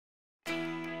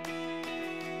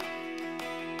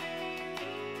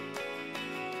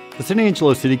The San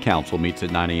Angelo City Council meets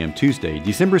at 9 a.m. Tuesday,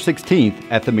 December 16th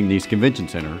at the McNeese Convention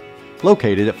Center,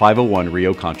 located at 501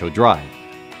 Rio Concho Drive.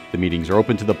 The meetings are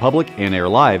open to the public and air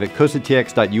live at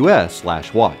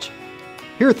cosatx.us/watch.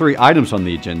 Here are 3 items on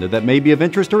the agenda that may be of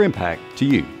interest or impact to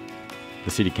you.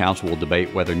 The City Council will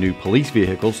debate whether new police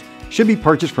vehicles should be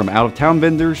purchased from out-of-town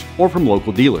vendors or from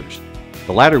local dealers.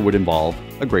 The latter would involve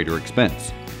a greater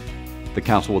expense. The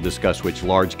Council will discuss which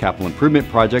large capital improvement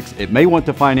projects it may want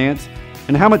to finance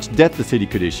and how much debt the City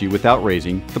could issue without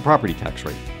raising the property tax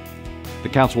rate. The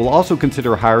Council will also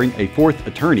consider hiring a 4th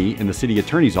attorney in the City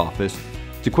Attorney's Office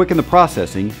to quicken the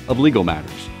processing of legal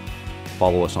matters.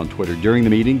 Follow us on Twitter during the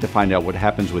meeting to find out what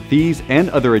happens with these and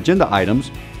other agenda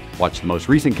items. Watch the most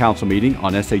recent Council meeting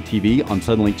on SATV on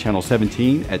Suddenlink Channel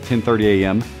 17 at 10:30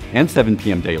 a.m. and 7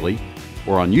 p.m. daily,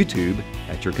 or on YouTube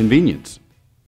at your convenience.